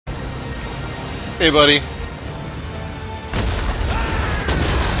Hey, buddy.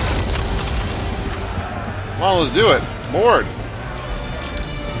 Come on, let's do it. Board.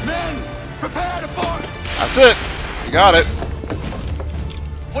 Men, prepare to board. That's it. You got it.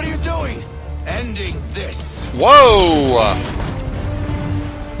 What are you doing? Ending this. Whoa!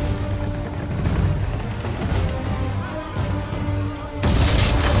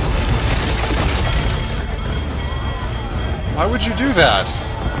 Why would you do that?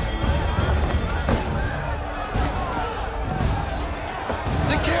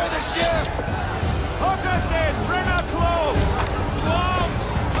 Secure the ship. Hook us in. Bring her close. Through arms.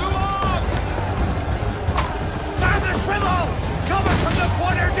 Through arms. Man the swivels. Cover from the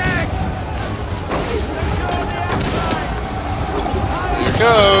quarter deck. Secure the outside. Here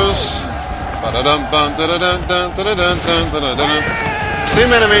goes. Ba-da-dum-bum, da-da-dum-dum, da-da-dum-dum, da-da-dum.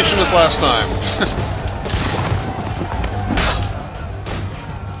 Same animation as last time.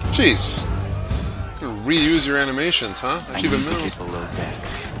 Jeez. You can reuse your animations, huh? Achieve a minimum.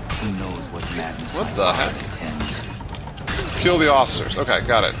 Who knows what madness What the heck? Kill the officers. Okay,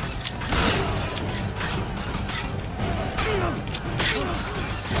 got it.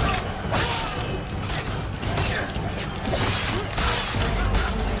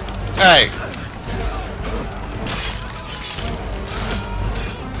 Hey!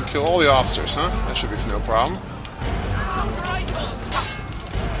 Kill all the officers, huh? That should be no problem.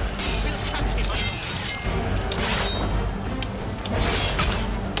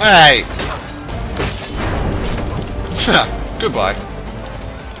 Hey! Goodbye.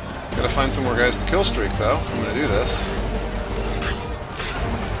 Gotta find some more guys to kill streak, though, if I'm gonna do this.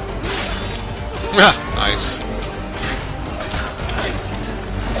 Nice.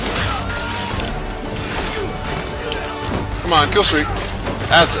 Come on, kill streak.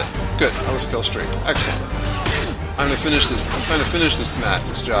 That's it. Good. That was a kill streak. Excellent. I'm trying to finish this match,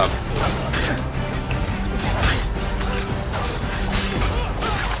 this job.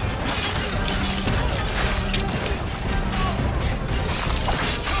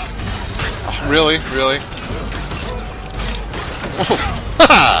 Really? Really?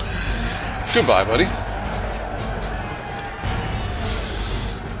 Goodbye, buddy.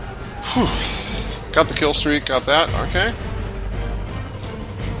 Whew. Got the kill streak, got that, okay.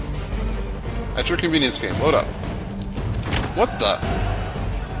 At your convenience, game. Load up. What the?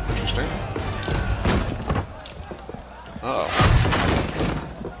 Interesting. Uh-oh.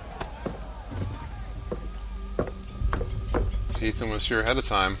 Ethan was here ahead of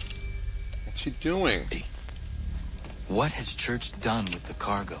time. What's he doing? What has Church done with the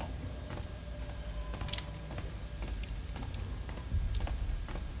cargo?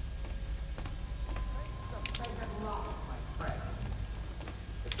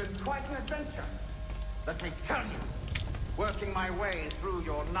 It's been quite an adventure, let me tell you. Working my way through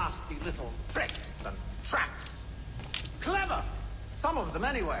your nasty little tricks and traps. Clever! Some of them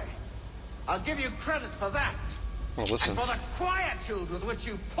anyway. I'll give you credit for that. Well, listen. And for the quietude with which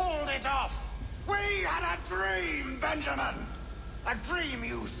you pulled it off. We had a dream, Benjamin! A dream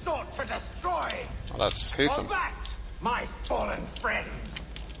you sought to destroy. Oh, that's For Hatham. that, my fallen friend,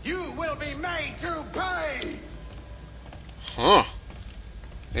 you will be made to pay! Huh.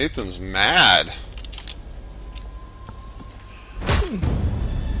 Hatham's mad.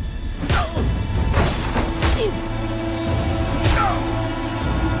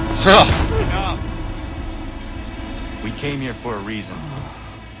 Enough! We came here for a reason.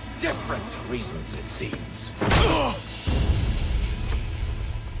 Different reasons, it seems.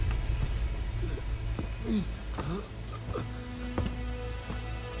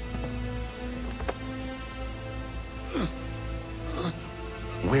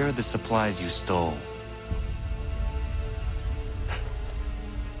 Where are the supplies you stole?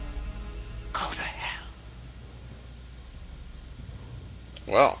 Go to hell.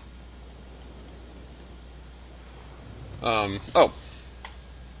 Well. Oh.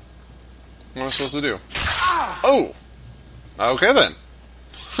 What am I supposed to do? Oh! Okay then.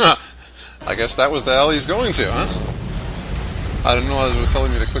 I guess that was the hell he's going to, huh? I didn't realize it was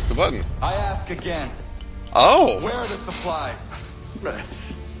telling me to click the button. I ask again. Oh! Where are the supplies?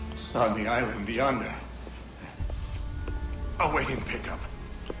 On the island yonder. Awaiting pickup.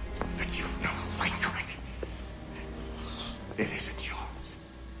 But you've no right to it. It isn't yours.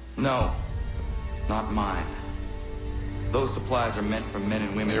 No. Not mine. Those supplies are meant for men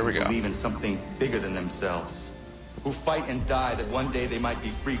and women There we who go. believe in something bigger than themselves. Who fight and die that one day they might be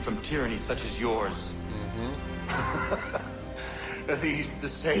free from tyranny such as yours. Are these the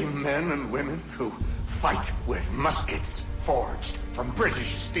same men and women who fight with muskets forged from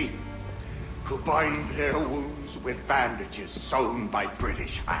British steel? Who bind their wounds with bandages sewn by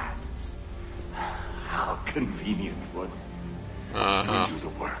British hands? How convenient for them. We do the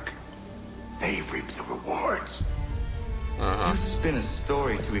work. They reap the rewards. You spin a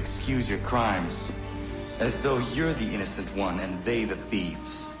story to excuse your crimes, as though you're the innocent one and they the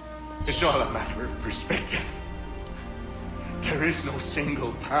thieves. It's all a matter of perspective. There is no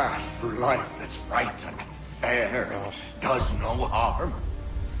single path through life that's right and fair, does no harm.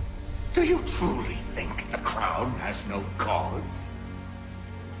 Do you truly think the crown has no cause?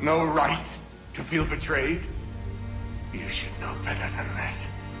 No right to feel betrayed? You should know better than this.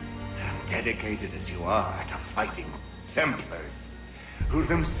 As dedicated as you are to fighting Templars, who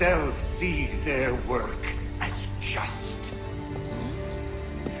themselves see their work as just.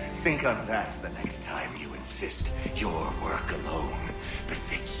 Think on that the next time you insist your work alone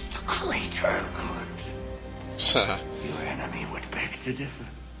befits the greater good. Your enemy would beg to differ,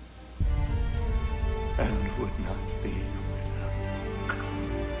 and would not be without.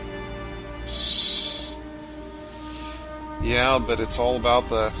 Yeah, but it's all about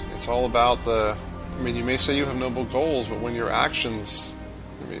the. I mean, you may say you have noble goals, but when your actions,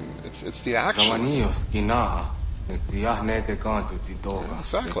 I mean, it's the actions. Exactly.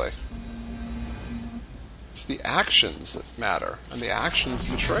 It's the actions that matter, and the actions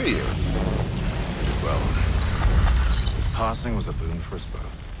betray you. Well, his passing was a boon for us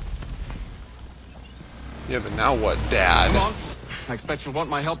both. Yeah, but now what, Dad? Come on. I expect you'll want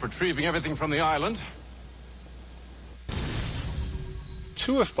my help retrieving everything from the island.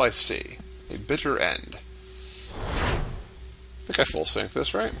 2F by C. A bitter end. I think I full synced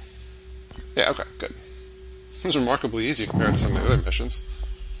this, right? Yeah, okay, good. It was remarkably easy compared to some of the other missions.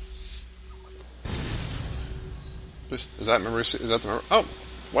 Is that memory? Is that the memory? Oh,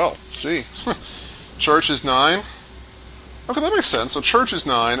 well, gee. Church is 9. Okay, that makes sense. So Church is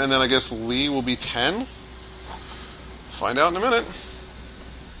 9, and then I guess Lee will be 10? Find out in a minute.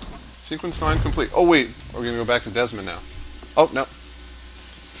 Sequence 9 complete. Oh, wait. We're going to go back to Desmond now. Oh, no.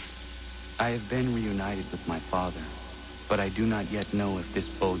 I have been reunited with my father, but I do not yet know if this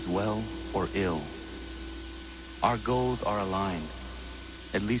bodes well or ill. Our goals are aligned,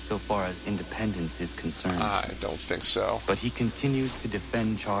 at least so far as independence is concerned. I don't think so. But he continues to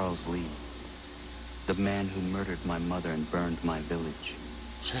defend Charles Lee, the man who murdered my mother and burned my village.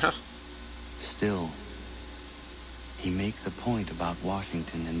 Yeah. Still, he makes a point about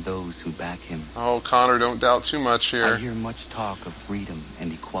Washington and those who back him. Oh, Connor, don't doubt too much here. I hear much talk of freedom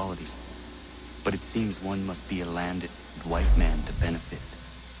and equality, but it seems one must be a landed white man to benefit.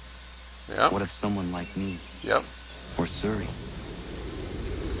 Yeah. What if someone like me? Yep. Or Surrey?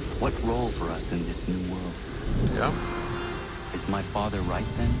 What role for us in this new world? Yeah. Is my father right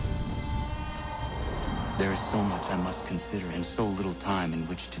then? There is so much I must consider and so little time in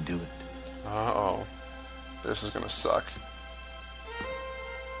which to do it. Uh-oh. This is gonna suck.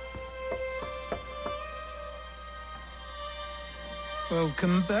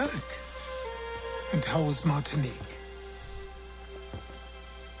 Welcome back. And how was Martinique?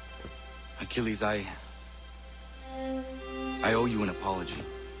 Achilles, I owe you an apology.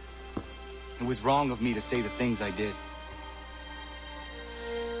 It was wrong of me to say the things I did.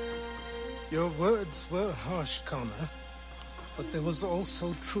 Your words were harsh, Connor, but there was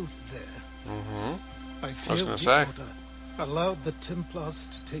also truth there. Mm-hmm. I feel gonna the say. order allowed the Templars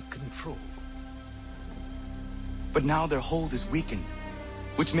to take control. But now their hold is weakened,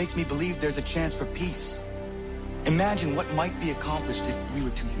 which makes me believe there's a chance for peace. Imagine what might be accomplished if we were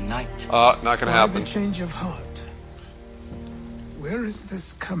to unite. Not gonna Why happen. the change of heart? Where is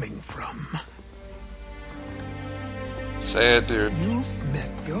this coming from? Say it, dude. You've met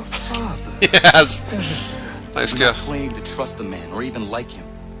your father. Yes. Nice I'm not guess. claiming to trust the man or even like him.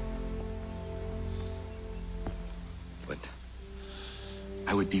 But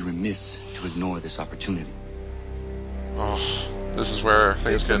I would be remiss to ignore this opportunity. Oh, this is where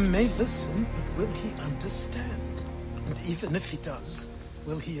things He get. may listen, but will he understand? And even if he does,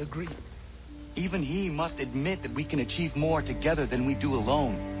 will he agree? Even he must admit that we can achieve more together than we do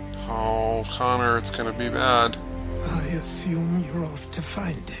alone. Oh, Connor, it's gonna be bad. I assume you're off to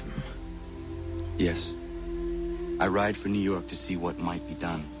find him. Yes. I ride for New York to see what might be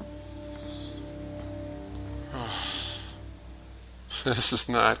done. This is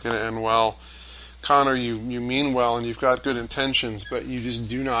not gonna end well. Connor, you mean well and you've got good intentions, but you just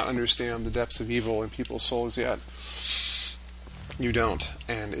do not understand the depths of evil in people's souls yet. You don't.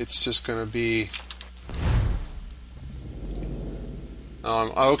 And it's just going to be...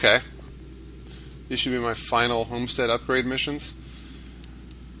 okay. These should be my final Homestead upgrade missions.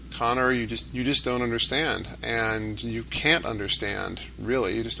 Connor, you just don't understand, and you can't understand,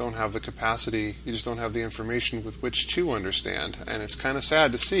 really. You just don't have the capacity, you just don't have the information with which to understand, and it's kind of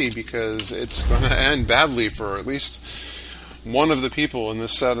sad to see because it's going to end badly for at least one of the people in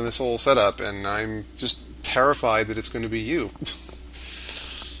this set, in this whole setup, and I'm just terrified that it's going to be you.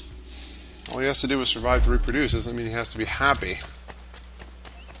 All he has to do is survive to reproduce. Doesn't mean he has to be happy.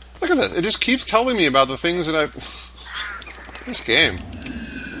 Look at this. It just keeps telling me about the things that this game.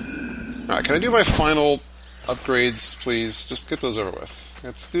 Alright, can I do my final upgrades, please? Just get those over with.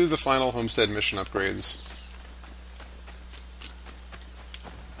 Let's do the final Homestead mission upgrades.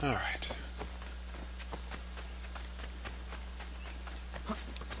 Alright.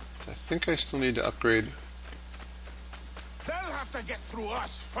 I think I still need to upgrade. They'll have to get through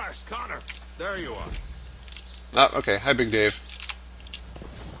us first, Connor. There you are. Oh, okay. Hi, Big Dave.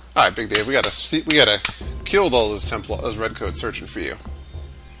 Alright, Big Dave. We gotta kill all those redcoats searching for you.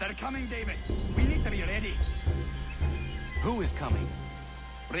 They're coming, David. We need to be ready. Who is coming?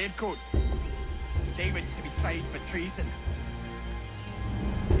 Redcoats. David's to be tried for treason.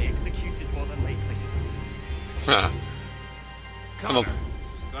 Executed more than likely. Huh. Connor,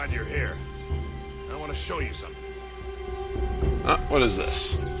 glad you're here. I want to show you something. What is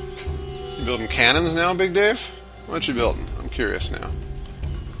this? You building cannons now, Big Dave? What you building? I'm curious now.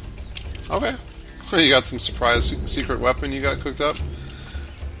 Okay. You got some surprise secret weapon you got cooked up?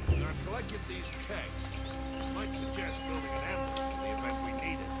 I've collected these kegs. I might suggest building an ambush in the event we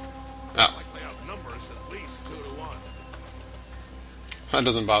need it. Oh. Likely outnumbers at least 2 to 1. That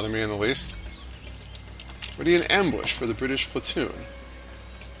doesn't bother me in the least. Ready an ambush for the British platoon.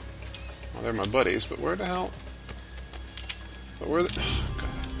 Well, they're my buddies, but where the hell? But where the... Oh,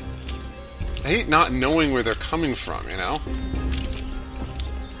 God. I hate not knowing where they're coming from, you know?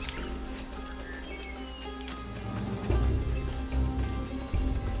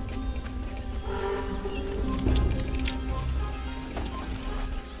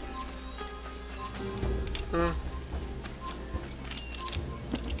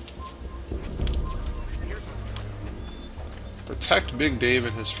 Protect Big Dave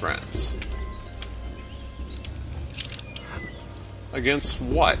and his friends. Against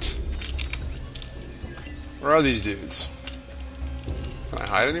what? Where are these dudes? Can I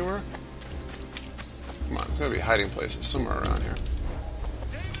hide anywhere? Come on, there's gotta be hiding places somewhere around here.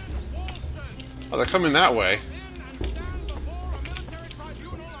 Oh, they're coming that way.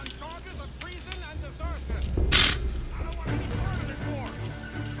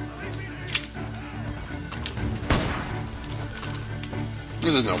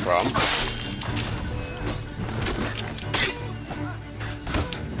 This is no problem.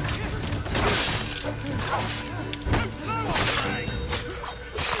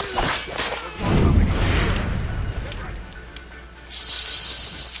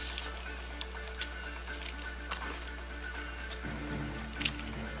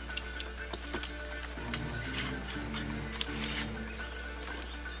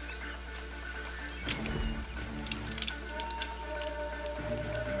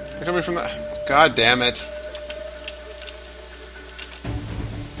 They're coming from that. God damn it.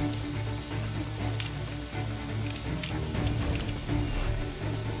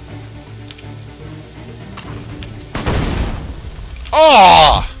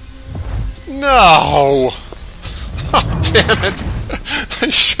 Oh! No! Oh, damn it. I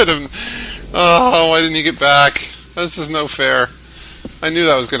should have... Oh, why didn't you get back? This is no fair. I knew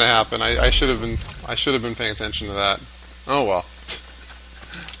that was going to happen. I should have been paying attention to that. Oh well.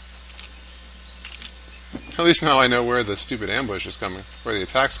 At least now I know where the stupid ambush is coming, where the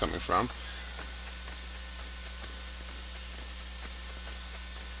attack's coming from.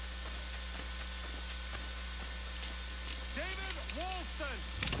 David Woolston,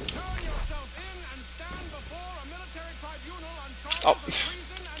 turn yourself in and stand before a military tribunal on charges of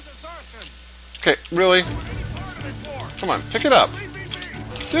treason and desertion. Okay, really? Come on, pick it up.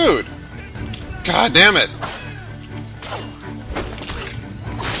 Dude! God damn it!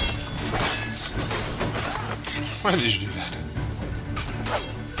 Why did you do that?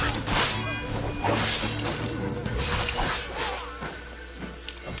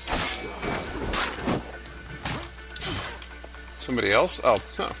 Somebody else? Oh,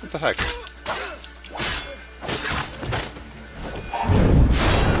 no, what the heck?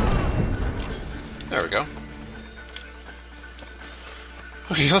 There we go.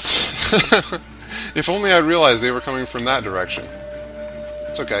 Okay, let's... If only I realized they were coming from that direction.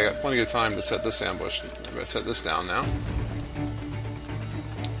 It's okay, I got plenty of time to set this ambush. I'm going to set this down now.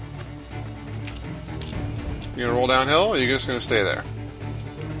 You gonna roll downhill, or are you just gonna stay there?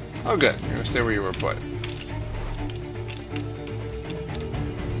 Oh good, you're gonna stay where you were put.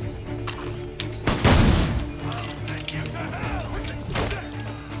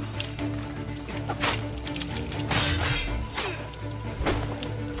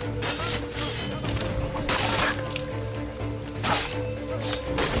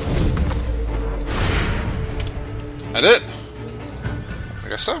 that it? I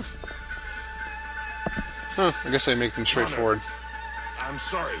guess so. Huh, I guess I make them straightforward. I'm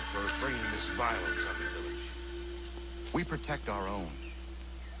sorry for bringing this violence on the village. We protect our own.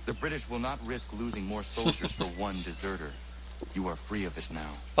 The British will not risk losing more soldiers for one deserter. You are free of it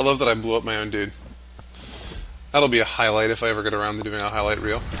now. I love that I blew up my own dude. That'll be a highlight if I ever get around to doing a highlight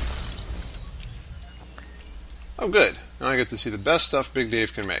reel. Oh, good. Now I get to see the best stuff Big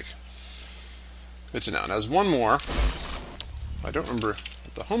Dave can make. Good to know. Now, there's one more. I don't remember.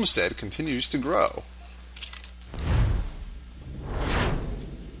 The homestead continues to grow.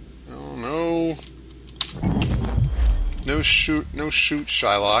 Oh, no. No shoot,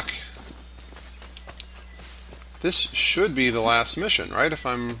 Shylock. This should be the last mission, right? If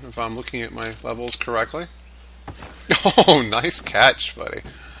I'm looking at my levels correctly. Oh, nice catch, buddy.